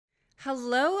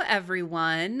Hello,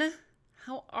 everyone.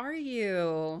 How are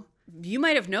you? You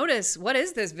might have noticed, what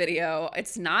is this video?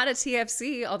 It's not a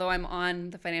TFC, although I'm on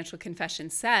the Financial Confession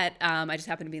set. I just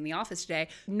happen to be in the office today.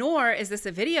 Nor is this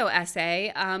a video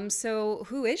essay. So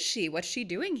who is she? What's she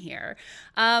doing here?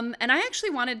 And I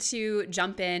actually wanted to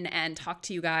jump in and talk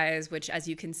to you guys, which, as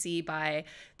you can see by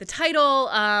the title,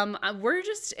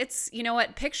 you know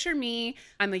what, picture me.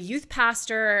 I'm a youth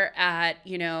pastor at,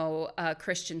 a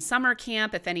Christian summer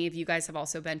camp. If any of you guys have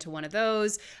also been to one of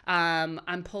those,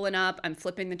 I'm pulling up, I'm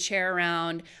flipping the chair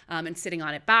around and sitting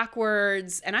on it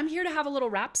backwards. And I'm here to have a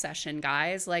little rap session,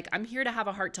 guys. Like, I'm here to have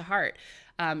a heart to heart.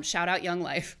 Shout out Young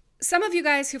Life. Some of you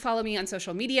guys who follow me on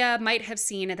social media might have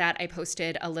seen that I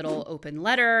posted a little open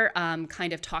letter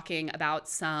kind of talking about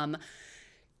some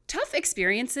tough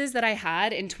experiences that I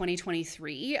had in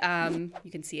 2023. You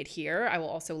can see it here. I will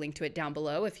also link to it down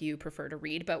below if you prefer to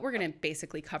read, but we're going to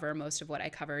basically cover most of what I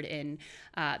covered in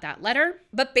that letter.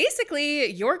 But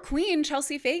basically, your queen,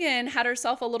 Chelsea Fagan, had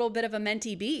herself a little bit of a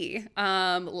mentee bee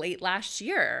late last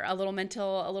year, a little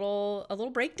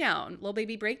breakdown, little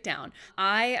baby breakdown.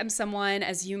 I am someone,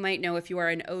 as you might know if you are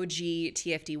an OG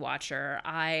TFD watcher,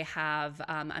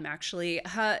 I'm actually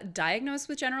diagnosed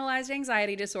with generalized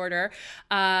anxiety disorder.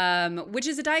 Which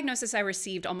is a diagnosis I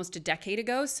received almost a decade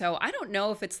ago. So I don't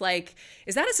know if it's like,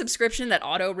 is that a subscription that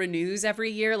auto renews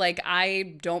every year? Like,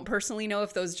 I don't personally know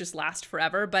if those just last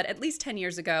forever, but at least 10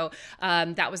 years ago,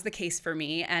 that was the case for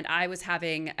me. And I was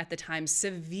having, at the time,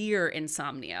 severe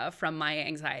insomnia from my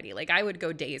anxiety. Like, I would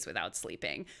go days without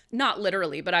sleeping. Not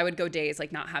literally, but I would go days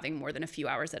like not having more than a few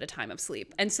hours at a time of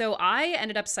sleep. And so I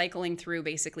ended up cycling through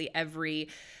basically every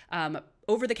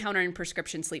over-the-counter and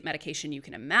prescription sleep medication you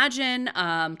can imagine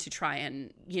to try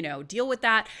and, deal with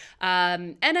that.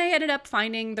 And I ended up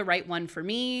finding the right one for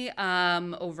me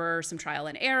over some trial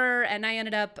and error. And I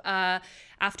ended up,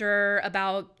 after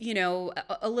about,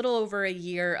 a little over a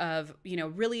year of,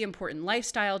 really important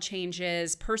lifestyle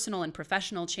changes, personal and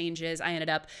professional changes, I ended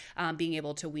up being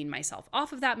able to wean myself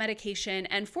off of that medication.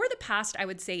 And for the past, I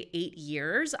would say 8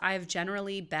 years, I've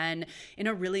generally been in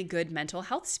a really good mental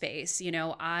health space.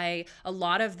 A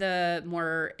lot of the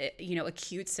more,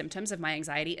 acute symptoms of my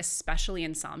anxiety, especially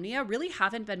insomnia, really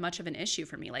haven't been much of an issue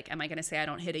for me. Like, am I going to say I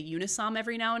don't hit a unisom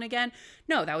every now and again?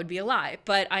 No, that would be a lie.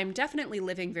 But I'm definitely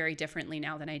living very differently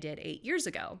now than I did 8 years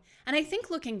ago. And I think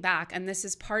looking back, and this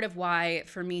is part of why,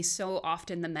 for me, so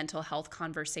often the mental health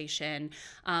conversation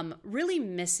really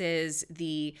misses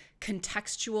the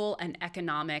contextual and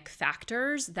economic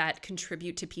factors that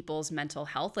contribute to people's mental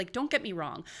health. Like, don't get me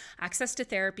wrong, access to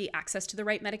therapy, access to the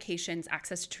right medications,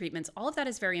 access to treatments, all of that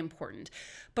is very important.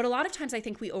 But a lot of times I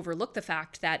think we overlook the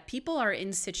fact that people are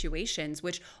in situations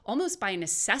which almost by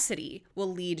necessity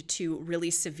will lead to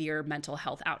really severe mental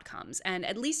health outcomes. And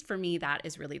at least for me, that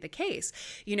is really the case.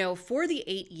 For the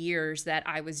 8 years that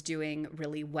I was doing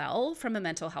really well from a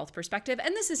mental health perspective,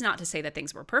 and this is not to say that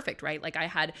things were perfect, right? Like, I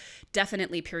had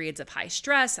definitely periods of high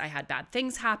stress, I had bad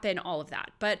things happen, all of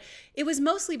that. But it was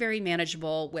mostly very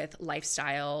manageable with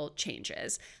lifestyle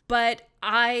changes. But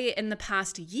I, in the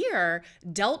past year,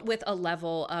 dealt with a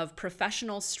level of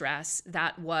professional stress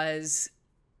that was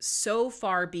so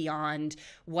far beyond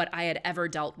what I had ever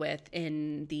dealt with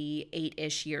in the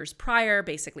 8-ish years prior,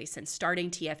 basically since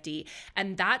starting TFD.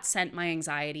 And that sent my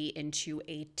anxiety into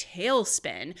a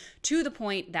tailspin to the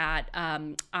point that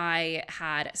I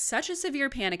had such a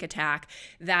severe panic attack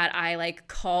that I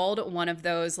called one of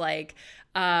those I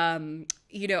don't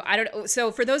know.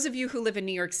 So for those of you who live in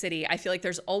New York City, I feel like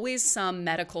there's always some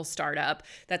medical startup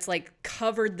that's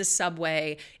covered the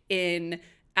subway in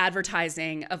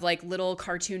advertising of little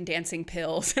cartoon dancing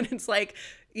pills. And it's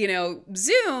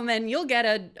Zoom and you'll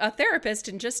get a therapist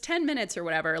in just 10 minutes or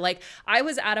whatever. I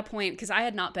was at a point, because I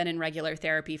had not been in regular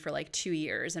therapy for 2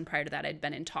 years. And prior to that, I'd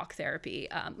been in talk therapy,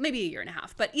 maybe a year and a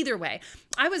half. But either way,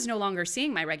 I was no longer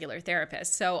seeing my regular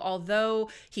therapist. So although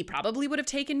he probably would have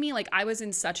taken me, I was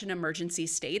in such an emergency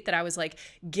state that I was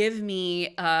give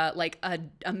me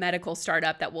a medical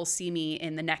startup that will see me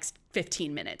in the next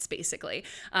 15 minutes, basically.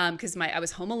 Because I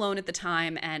was home alone at the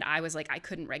time, and I was I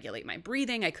couldn't regulate my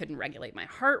breathing. I couldn't regulate my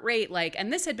heart rate.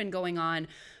 And this had been going on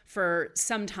for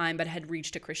some time, but had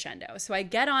reached a crescendo. So I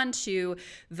get onto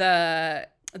the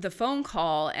phone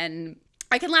call, and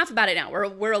I can laugh about it now.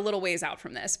 We're a little ways out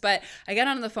from this, but I get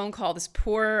on the phone call, this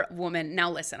poor woman. Now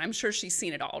listen, I'm sure she's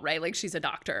seen it all, right? She's a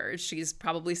doctor. She's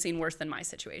probably seen worse than my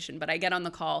situation, but I get on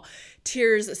the call,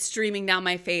 tears streaming down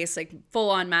my face, full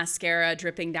on mascara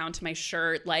dripping down to my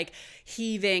shirt,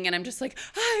 heaving. And I'm just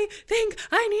I think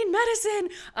I need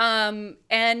medicine.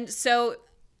 And so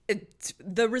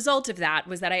the result of that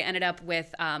was that I ended up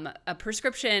with a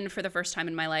prescription for the first time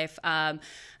in my life.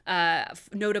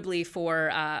 notably for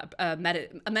a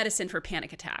medicine for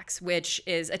panic attacks, which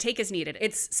is a take as needed.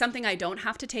 It's something I don't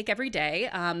have to take every day.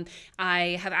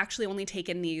 I have actually only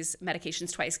taken these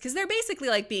medications twice because they're basically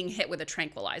like being hit with a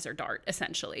tranquilizer dart,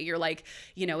 essentially. You're like,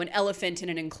 an elephant in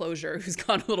an enclosure who's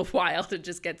gone a little wild. It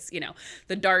just gets,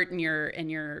 the dart in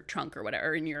your trunk or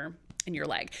whatever, in your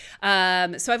leg.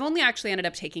 So I've only actually ended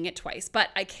up taking it twice, but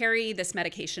I carry this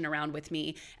medication around with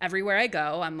me everywhere I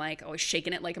go. I'm like always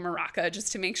shaking it like a maraca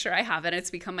just to make sure I have it. It's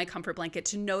become my comfort blanket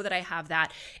to know that I have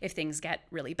that if things get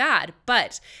really bad.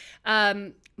 But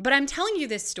I'm telling you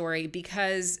this story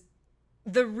because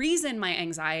the reason my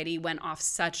anxiety went off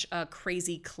such a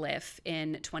crazy cliff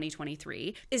in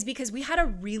 2023 is because we had a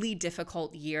really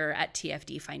difficult year at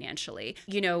TFD financially.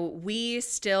 We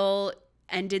still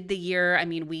ended the year. I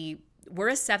mean, we're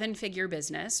a 7-figure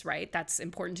business, right? That's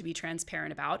important to be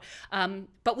transparent about.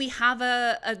 But we have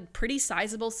a pretty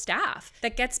sizable staff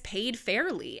that gets paid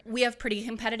fairly. We have pretty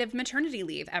competitive maternity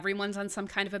leave. Everyone's on some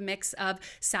kind of a mix of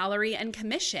salary and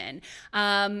commission.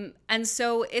 And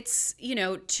so it's,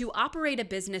 to operate a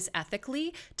business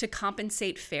ethically, to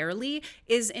compensate fairly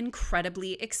is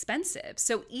incredibly expensive.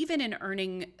 So even in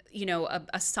earning,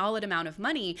 a solid amount of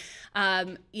money,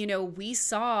 we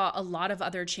saw a lot of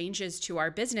other changes to our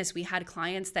business. We had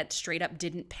clients that straight up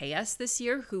didn't pay us this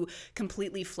year, who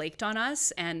completely flaked on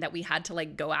us and that we had to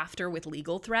go after with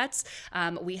legal threats.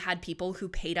 We had people who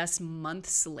paid us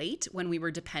months late when we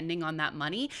were depending on that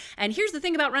money. And here's the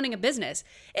thing about running a business.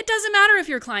 It doesn't matter if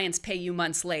your clients pay you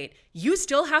months late. You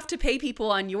still have to pay people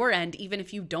on your end, even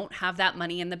if you don't have that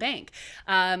money in the bank.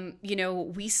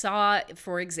 We saw,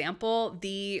 for example,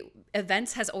 the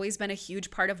events has always been a huge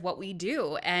part of what we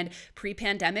do. And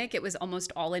pre-pandemic, it was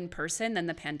almost all in person. Then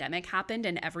the pandemic happened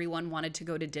and everyone wanted to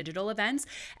go to digital events.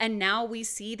 And now we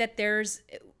see that there's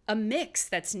a mix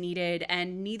that's needed,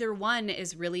 and neither one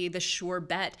is really the sure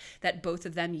bet that both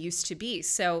of them used to be.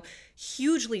 So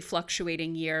hugely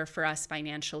fluctuating year for us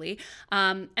financially.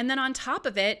 And then on top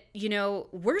of it,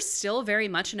 we're still very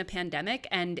much in a pandemic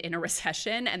and in a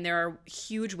recession, and there are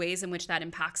huge ways in which that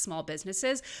impacts small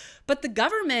businesses. But the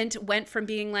government went from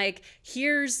being like,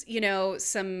 here's,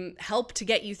 some help to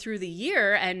get you through the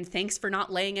year, and thanks for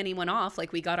not laying anyone off.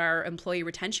 Like we got our employee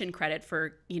retention credit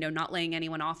for, not laying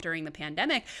anyone off during the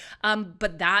pandemic.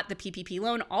 But the PPP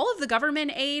loan, all of the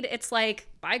government aid, it's like,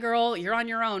 bye girl, you're on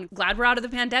your own. Glad we're out of the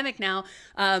pandemic now.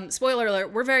 Spoiler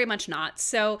alert, we're very much not.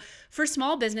 So for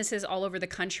small businesses all over the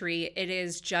country, it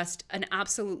is just an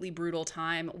absolutely brutal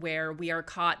time where we are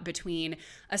caught between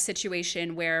a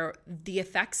situation where the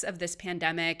effects of this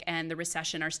pandemic and the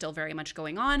recession are still very much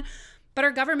going on, but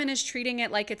our government is treating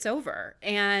it like it's over.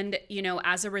 And,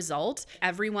 as a result,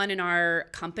 everyone in our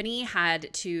company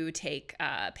had to take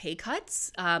pay cuts.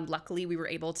 Luckily, we were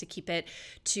able to keep it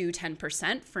to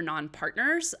 10% for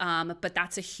non-partners, but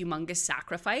that's a humongous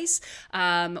sacrifice.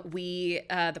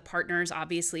 The partners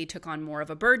obviously took on more of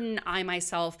a burden. I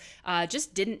myself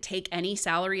just didn't take any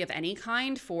salary of any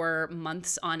kind for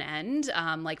months on end,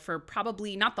 for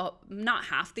probably not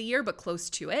half the year, but close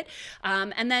to it.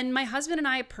 And then my husband and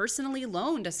I personally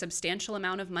loaned a substantial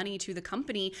amount of money to the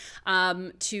company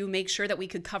to make sure that we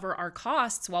could cover our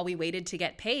costs while we waited to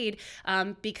get paid,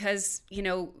 because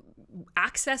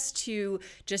access to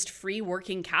just free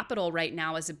working capital right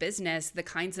now as a business, the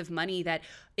kinds of money that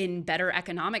in better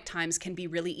economic times can be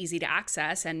really easy to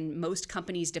access and most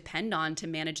companies depend on to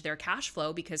manage their cash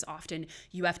flow, because often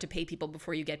you have to pay people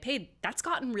before you get paid. That's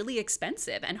gotten really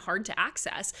expensive and hard to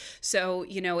access. So,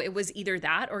 it was either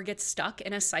that or get stuck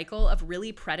in a cycle of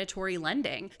really predatory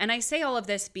lending. And I say all of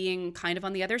this being kind of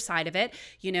on the other side of it.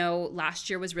 Last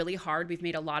year was really hard. We've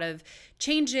made a lot of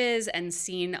changes and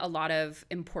seen a lot of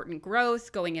important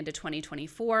growth going into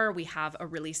 2024. We have a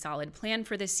really solid plan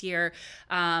for this year,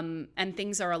 and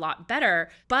things are a lot better.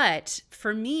 But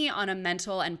for me, on a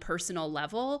mental and personal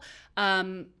level,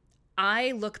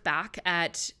 I look back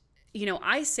at,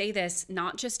 I say this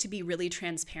not just to be really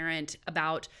transparent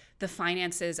about the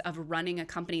finances of running a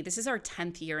company. This is our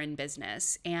 10th year in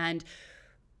business, and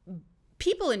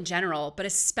people in general, but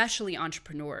especially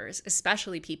entrepreneurs,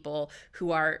 especially people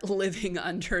who are living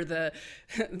under the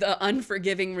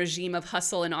unforgiving regime of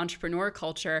hustle and entrepreneur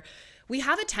culture, we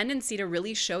have a tendency to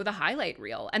really show the highlight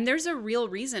reel. And there's a real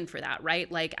reason for that, right?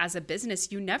 Like as a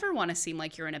business, you never want to seem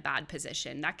like you're in a bad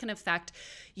position. That can affect,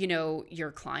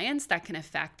 your clients. That can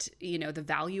affect, the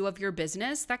value of your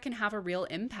business. That can have a real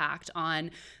impact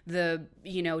on the,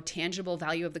 tangible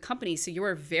value of the company. So you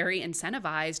are very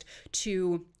incentivized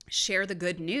to share the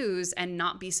good news and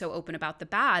not be so open about the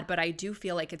bad. But I do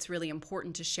feel like it's really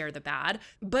important to share the bad.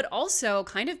 But also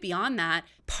kind of beyond that,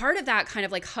 part of that kind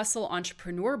of like hustle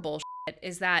entrepreneur bullshit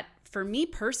is that for me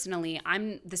personally,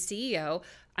 I'm the CEO.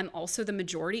 I'm also the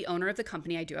majority owner of the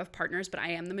company. I do have partners, but I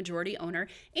am the majority owner,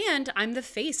 and I'm the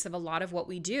face of a lot of what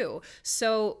we do.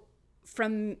 So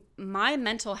from my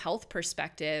mental health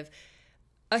perspective,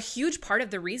 a huge part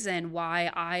of the reason why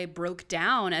I broke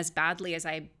down as badly as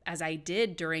I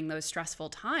did during those stressful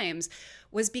times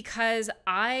was because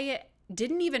I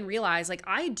didn't even realize, like,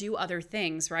 I do other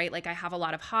things, right? Like, I have a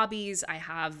lot of hobbies. I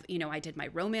have, I did my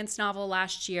romance novel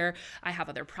last year. I have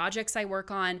other projects I work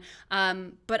on.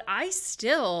 But I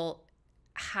still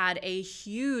had a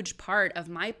huge part of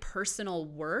my personal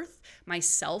worth, my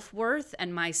self-worth,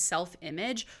 and my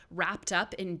self-image wrapped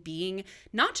up in being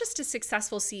not just a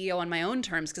successful CEO on my own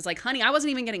terms, because, like, honey, I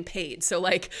wasn't even getting paid. So,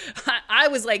 like, I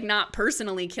was, like, not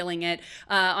personally killing it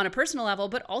on a personal level,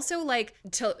 but also, like,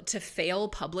 to fail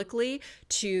publicly,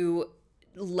 to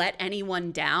let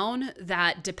anyone down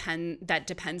that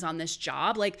depends on this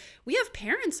job. Like, we have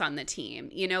parents on the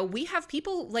team, we have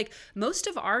people, like, most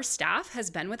of our staff has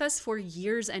been with us for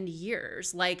years and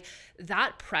years. Like,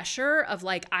 that pressure of,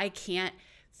 like, I can't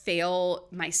fail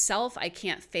myself, I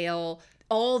can't fail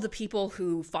all the people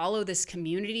who follow this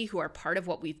community, who are part of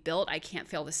what we've built, I can't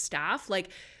fail the staff. Like,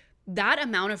 that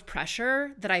amount of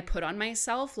pressure that I put on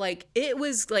myself, like, it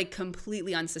was, like,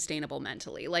 completely unsustainable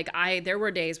mentally. Like, there were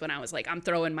days when I was like, I'm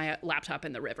throwing my laptop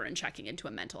in the river and checking into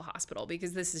a mental hospital,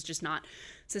 because this is just not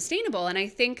sustainable. And I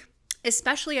think,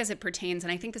 especially as it pertains,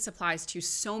 and I think this applies to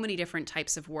so many different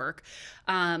types of work,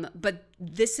 but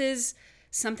this is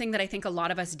something that I think a lot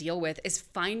of us deal with, is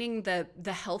finding the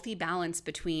healthy balance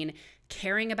between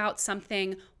caring about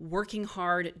something, working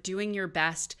hard, doing your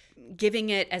best, giving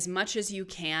it as much as you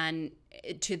can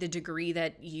to the degree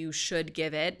that you should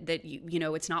give it, that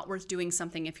it's not worth doing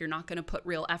something if you're not going to put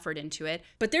real effort into it.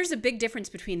 But there's a big difference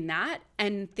between that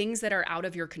and things that are out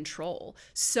of your control.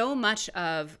 So much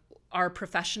of our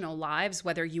professional lives,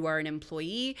 whether you are an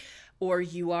employee or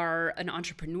you are an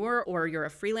entrepreneur or you're a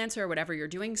freelancer or whatever you're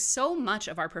doing, so much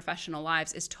of our professional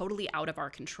lives is totally out of our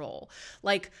control.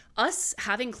 Like, us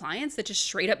having clients that just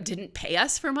straight up didn't pay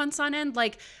us for months on end,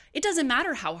 like, it doesn't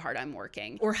matter how hard I'm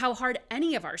working or how hard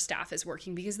any of our staff is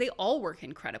working, because they all work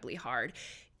incredibly hard.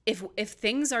 If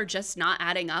things are just not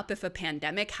adding up, if a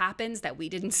pandemic happens that we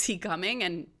didn't see coming,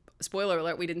 and spoiler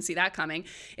alert, we didn't see that coming.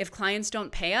 If clients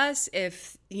don't pay us,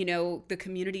 if, the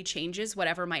community changes,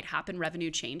 whatever might happen, revenue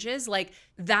changes, like,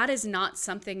 that is not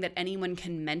something that anyone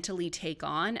can mentally take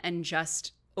on and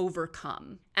just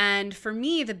overcome. And for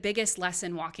me, the biggest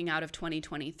lesson walking out of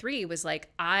 2023 was, like,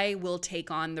 I will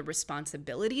take on the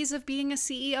responsibilities of being a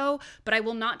CEO, but I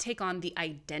will not take on the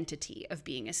identity of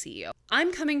being a CEO.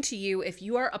 I'm coming to you if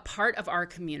you are a part of our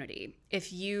community,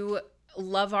 if you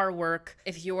love our work,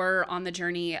 if you're on the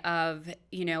journey of,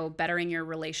 bettering your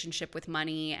relationship with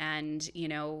money and,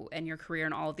 and your career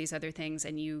and all of these other things,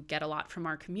 and you get a lot from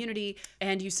our community,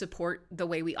 and you support the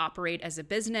way we operate as a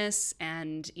business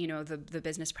and, the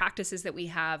business practices that we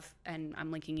have. And I'm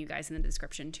linking you guys in the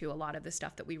description to a lot of the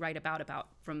stuff that we write about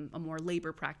from a more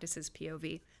labor practices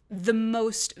POV. The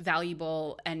most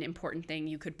valuable and important thing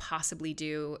you could possibly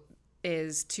do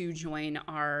is to join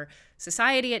our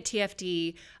society at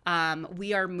TFD.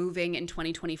 We are moving in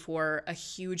 2024 a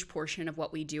huge portion of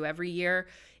what we do every year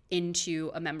into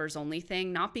a members only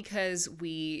thing, not because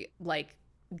we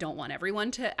don't want everyone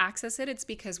to access it. It's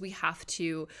because we have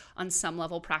to, on some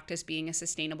level, practice being a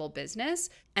sustainable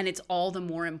business. And it's all the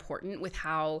more important with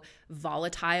how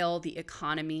volatile the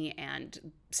economy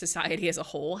and society as a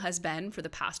whole has been for the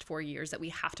past 4 years, that we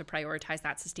have to prioritize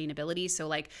that sustainability. So,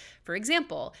 like, for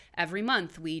example, every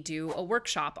month we do a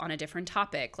workshop on a different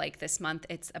topic. Like, this month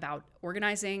it's about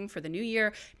organizing for the new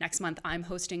year. Next month I'm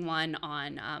hosting one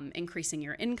on increasing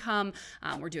your income.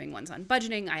 We're doing ones on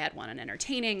budgeting. I had one on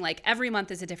entertaining. Like, every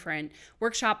month is a different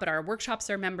workshop, but our workshops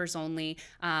are members only.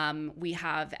 We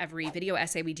have every video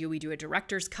essay we do a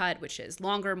director's cut, which is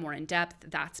longer, more in depth.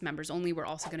 That's members only. We're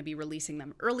also going to be releasing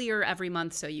them earlier every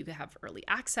month, so you can have early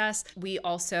access. We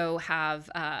also have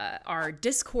our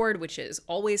Discord, which is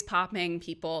always popping,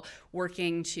 people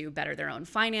working to better their own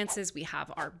finances. We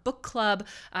have our book club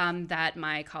that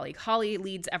my colleague Holly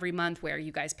leads every month, where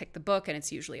you guys pick the book and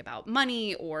it's usually about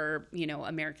money or,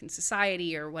 American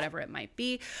society or whatever it might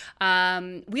be.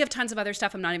 We have tons of other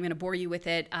stuff. I'm not even going to bore you with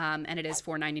it. And it is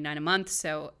 $4.99 a month.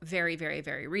 So very, very,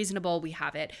 very reasonable. We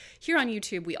have it here on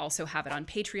YouTube. We also have it on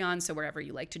Patreon. So wherever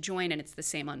you like to join, and it's the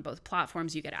same on both platforms,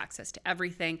 platforms. You get access to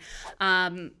everything.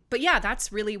 But yeah,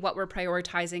 that's really what we're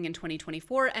prioritizing in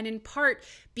 2024. And in part,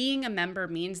 being a member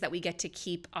means that we get to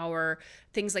keep our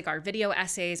things like our video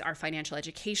essays, our financial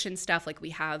education stuff. Like we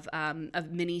have a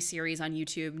mini series on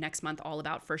YouTube next month all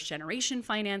about first generation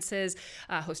finances,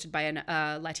 hosted by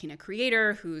a Latina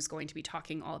creator who's going to be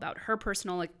talking all about her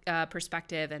personal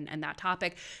perspective and that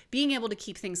topic. Being able to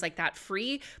keep things like that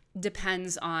free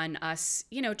depends on us,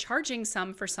 charging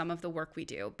some for some of the work we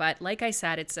do. But like I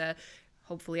said, it's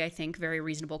hopefully, I think, very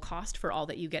reasonable cost for all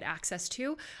that you get access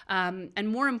to. And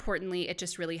more importantly, it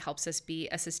just really helps us be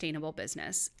a sustainable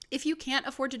business. If you can't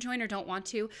afford to join or don't want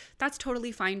to, that's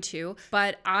totally fine too.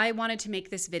 But I wanted to make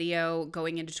this video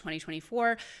going into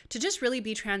 2024 to just really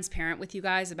be transparent with you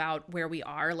guys about where we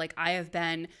are. Like I have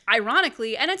been,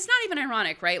 ironically, and it's not even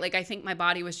ironic, right? Like I think my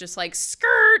body was just like,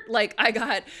 skirt. Like I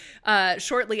got,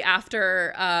 shortly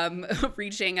after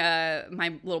reaching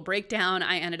my little breakdown,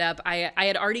 I ended up, I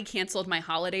had already canceled my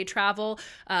holiday travel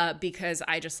because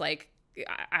I just I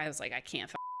was like, I can't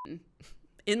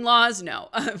in-laws? No,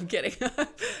 I'm kidding.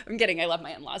 I'm kidding. I love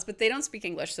my in-laws, but they don't speak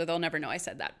English, so they'll never know I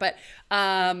said that. But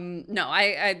no,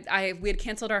 we had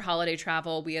canceled our holiday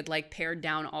travel. We had pared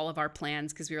down all of our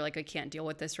plans because we were like, I can't deal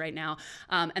with this right now.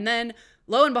 And then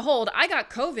lo and behold, I got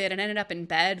COVID and ended up in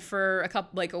bed for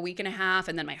a week and a half.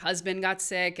 And then my husband got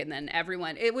sick, and then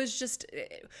it was just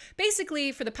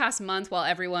basically for the past month while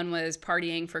everyone was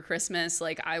partying for Christmas,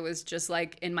 I was just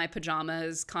in my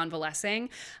pajamas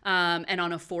convalescing, and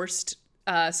on a forced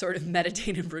sort of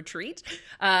meditative retreat.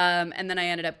 And then I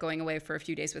ended up going away for a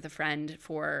few days with a friend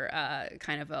for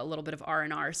kind of a little bit of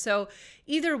R&R. So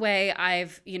either way,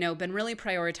 I've, been really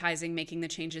prioritizing making the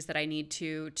changes that I need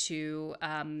to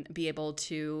be able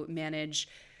to manage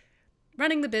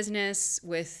running the business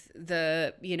with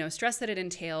the, stress that it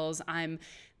entails. I'm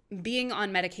being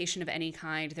on medication of any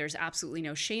kind. There's absolutely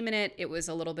no shame in it. It was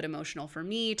a little bit emotional for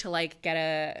me to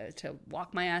to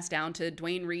walk my ass down to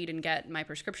Duane Reade and get my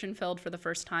prescription filled for the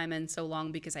first time in so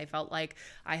long, because I felt like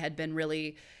I had been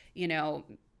really,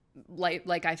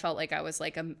 I felt like I was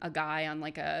a guy on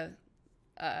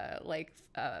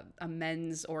a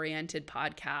men's oriented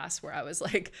podcast where I was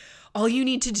like, all you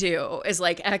need to do is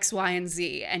X, Y, and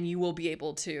Z, and you will be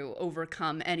able to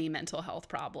overcome any mental health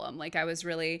problem.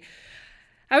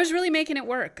 I was really making it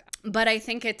work. But I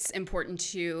think it's important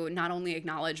to not only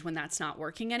acknowledge when that's not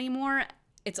working anymore,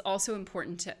 it's also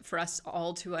important for us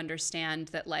all to understand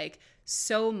that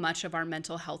so much of our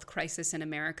mental health crisis in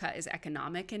America is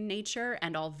economic in nature.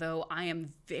 And although I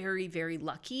am very, very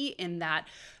lucky in that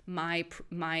my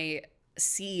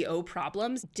CEO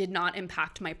problems did not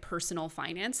impact my personal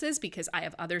finances because I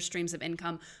have other streams of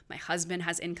income. My husband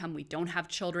has income. We don't have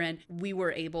children. We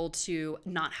were able to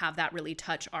not have that really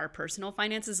touch our personal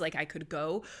finances. I could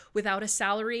go without a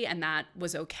salary, and that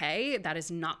was okay. That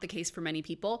is not the case for many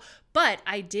people. But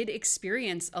I did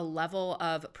experience a level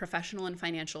of professional and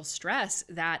financial stress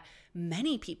that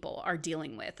many people are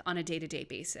dealing with on a day-to-day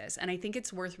basis. And I think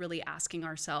it's worth really asking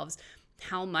ourselves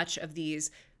how much of these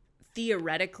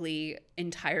theoretically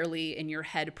entirely in your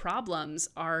head problems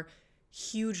are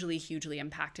hugely, hugely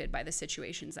impacted by the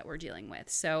situations that we're dealing with.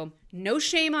 So no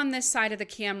shame on this side of the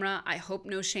camera. I hope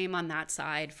no shame on that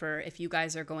side for if you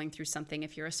guys are going through something,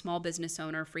 if you're a small business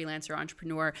owner, freelancer,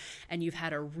 entrepreneur, and you've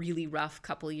had a really rough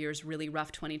couple years, really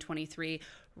rough 2023,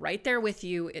 right there with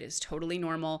you. It is totally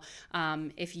normal.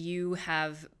 If you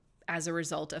have, as a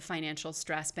result of financial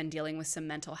stress, been dealing with some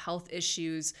mental health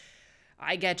issues,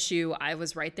 I get you. I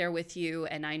was right there with you,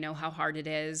 and I know how hard it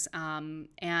is.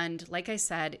 And like I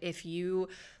said, if you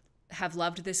have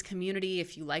loved this community,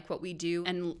 if you like what we do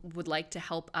and would like to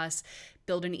help us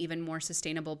build an even more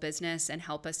sustainable business and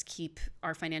help us keep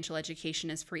our financial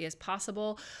education as free as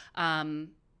possible,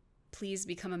 please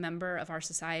become a member of our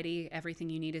society. Everything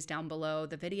you need is down below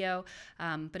the video.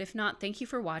 But if not, thank you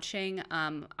for watching.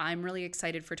 I'm really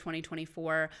excited for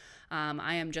 2024.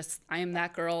 I am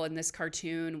that girl in this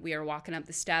cartoon. We are walking up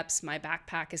the steps. My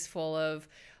backpack is full of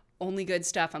only good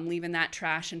stuff. I'm leaving that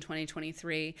trash in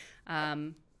 2023.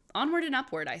 Onward and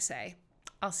upward, I say.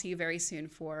 I'll see you very soon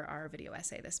for our video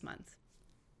essay this month.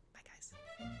 Bye, guys.